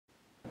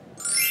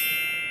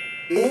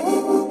Hey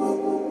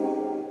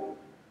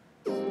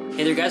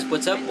there guys,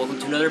 what's up? Welcome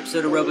to another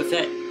episode of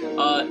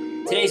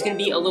RobaFett. Today's going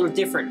to be a little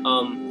different.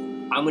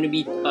 I'm going to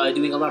be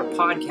doing a lot of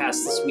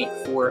podcasts this week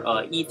for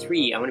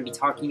E3. I'm going to be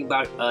talking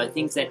about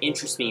things that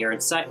interest me or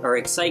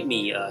excite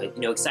me,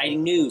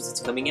 exciting news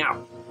that's coming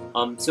out.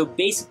 So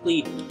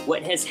basically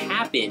what has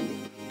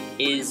happened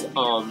is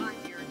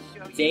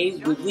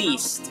they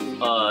released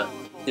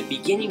the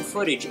beginning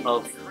footage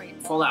of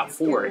Fallout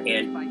 4,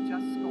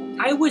 and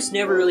I was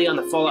never really on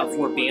the Fallout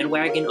 4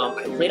 bandwagon.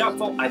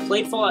 I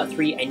played Fallout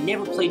 3. I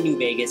never played New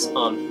Vegas.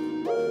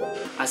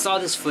 I saw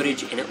this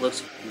footage and it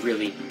looks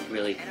really,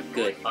 really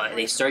good.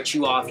 They start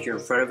you off. You're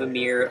in front of a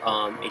mirror.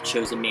 It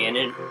shows a man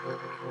and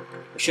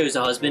it shows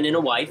a husband and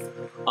a wife.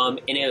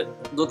 And it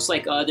looks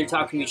like they're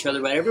talking to each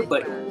other, whatever.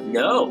 But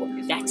no,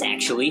 that's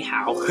actually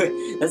how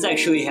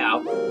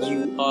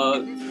you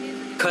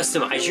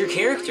customize your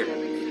character.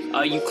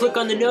 You click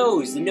on the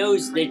nose,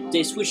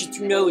 they switch it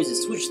through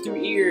noses, switch it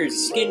through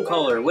ears, skin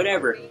color,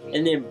 whatever,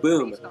 and then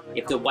boom.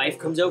 If the wife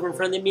comes over in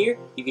front of the mirror,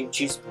 you can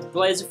choose to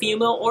play as a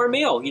female or a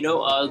male,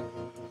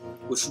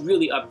 which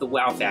really upped the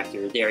wow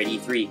factor there at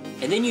E3.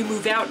 And then you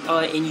move out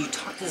and you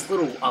talk to this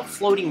little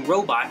floating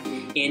robot,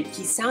 and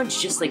he sounds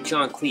just like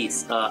John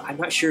Cleese. I'm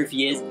not sure if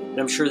he is,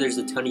 but I'm sure there's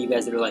a ton of you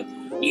guys that are like,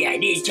 yeah,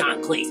 it is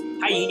John Cleese.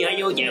 How do you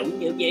know?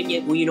 Yeah.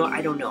 Well,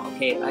 I don't know,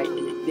 okay?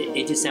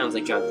 It just sounds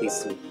like John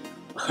Cleese to me.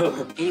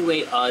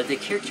 Anyway, the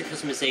character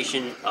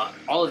customization,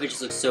 all of it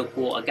just looks so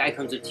cool. A guy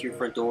comes up to your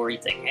front door,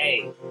 he's like,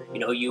 hey,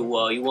 you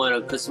want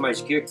to customize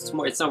your character some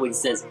more? It's not what he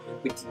says,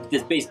 but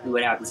that's basically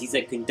what happens. He's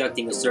like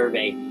conducting a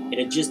survey, and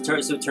it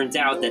turns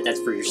out that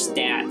that's for your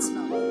stats,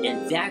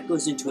 and that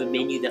goes into a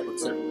menu that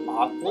looks an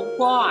awful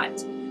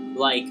lot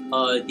like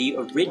the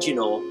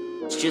original.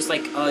 It's just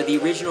like the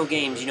original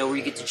games, where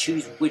you get to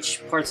choose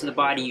which parts of the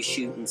body you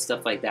shoot and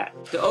stuff like that.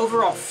 The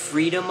overall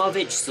freedom of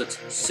it just looks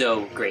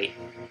so great.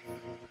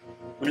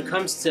 When it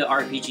comes to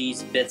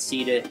RPGs,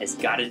 Bethesda has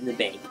got it in the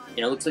bank, and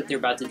it looks like they're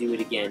about to do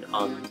it again.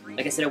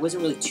 Like I said, I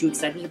wasn't really too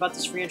excited about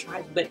this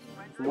franchise, but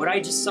from what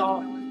I just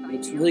saw, it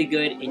looks really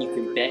good, and you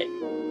can bet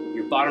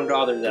your bottom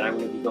dollar that I'm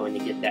going to be going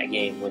to get that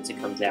game once it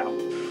comes out.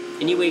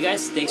 Anyway,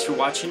 guys, thanks for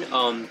watching.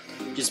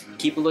 Just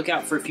keep a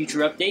lookout for future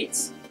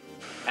updates.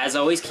 As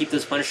always, keep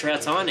those Punisher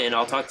hats on, and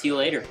I'll talk to you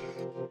later.